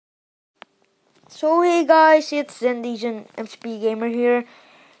So hey guys, it's Zendijan MCP Gamer here,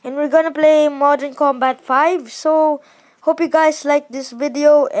 and we're gonna play Modern Combat 5. So hope you guys like this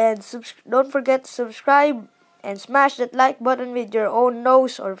video, and don't forget to subscribe and smash that like button with your own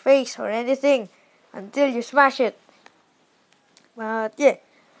nose or face or anything until you smash it. But yeah,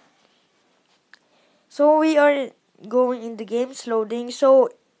 so we are going in the game, it's loading. So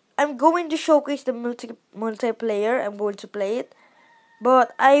I'm going to showcase the multiplayer. I'm going to play it.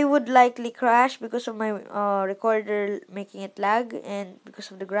 But I would likely crash because of my recorder making it lag and because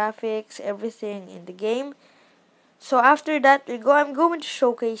of the graphics, everything in the game. So after that, I'm going to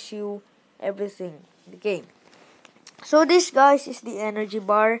showcase you everything in the game. So this, guys, is the energy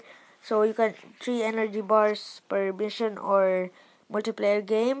bar. So you can 3 energy bars per mission or multiplayer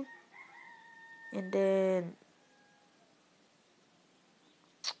game. And then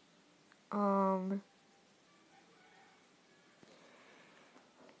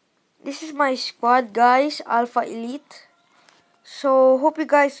this is my squad, guys, Alpha Elite. So hope you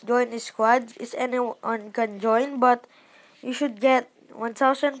guys join the squad. It's anyone can join, but you should get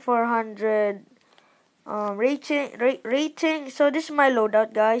 1,400 rating. So this is my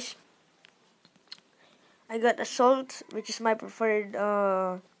loadout, guys. I got assault, which is my preferred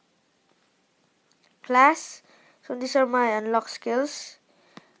class. So these are my unlock skills.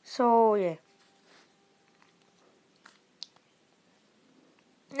 So yeah.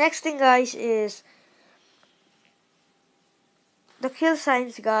 Next thing, guys, is the kill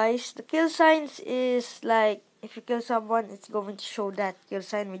signs, guys. The kill signs is like if you kill someone, it's going to show that kill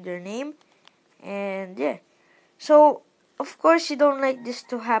sign with your name. And yeah. So of course you don't like this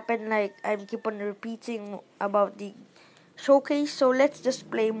to happen, like I'm keep on repeating about the showcase. So let's just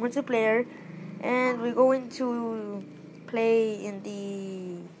play multiplayer, and we're going to play in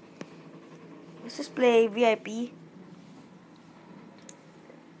the let's just play VIP.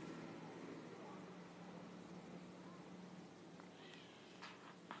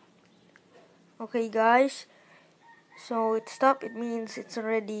 Okay guys, so it stopped. It means it's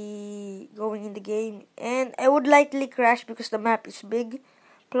already going in the game, and I would likely crash because the map is big,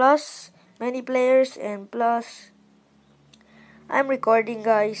 plus many players, and plus I'm recording,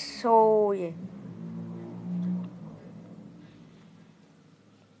 guys. So yeah.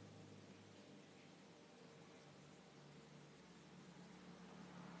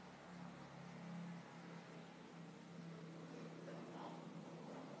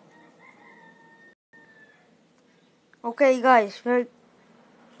 Okay guys, we're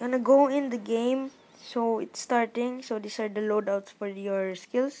gonna go in the game. So it's starting. So these are the loadouts for your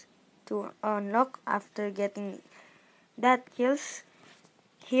skills to unlock after getting that kills.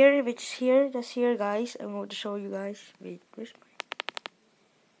 Here, which is here, that's here, guys. I'm going to show you guys. Wait, where's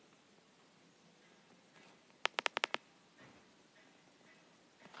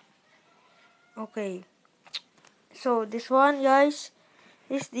my... Okay, so this one, guys,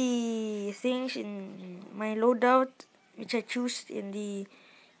 is the things in my loadout which I choose in the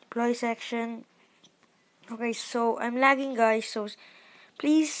deploy section. Okay, so I'm lagging, guys, so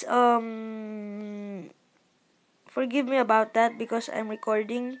please forgive me about that because I'm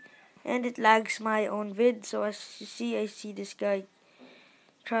recording and it lags my own vid. So as you see, I see this guy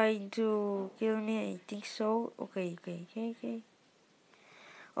trying to kill me. I think so.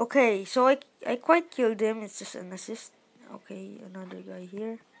 Okay, so I quite killed him. It's just an assist. Okay, another guy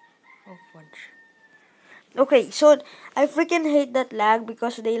here. Oh fudge. Okay, so I freaking hate that lag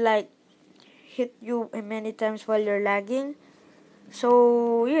because they like hit you many times while you're lagging.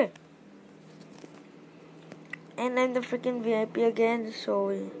 So yeah. And I'm the freaking VIP again.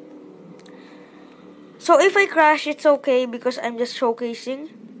 So if I crash, it's okay because I'm just showcasing.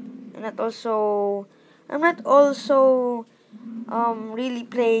 I'm not also really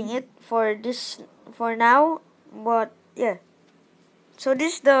playing it for this for now. But yeah. So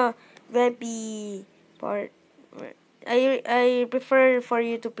this is the VIP part. I prefer for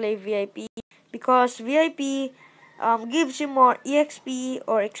you to play VIP because VIP gives you more EXP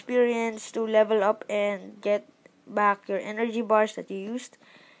or experience to level up and get back your energy bars that you used.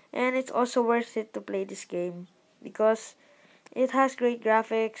 And it's also worth it to play this game because it has great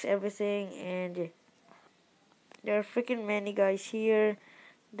graphics, everything, and yeah, there are freaking many guys here.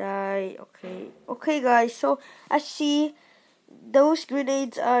 Die. Okay guys, so as see, those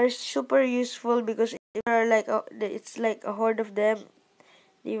grenades are super useful because it's like a horde of them.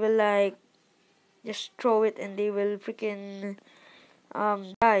 They will like just throw it and they will freaking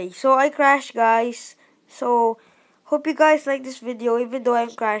die. So I crashed, guys. So hope you guys like this video even though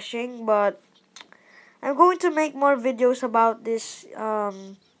I'm crashing, but I'm going to make more videos about this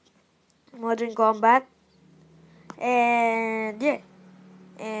Modern Combat. And yeah.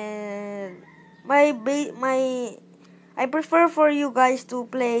 And I prefer for you guys to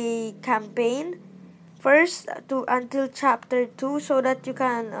play campaign first to until chapter 2 so that you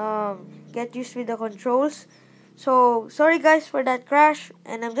can get used with the controls. So sorry guys for that crash,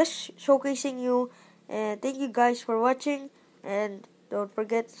 and I'm just showcasing you, and thank you guys for watching, and don't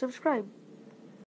forget to subscribe.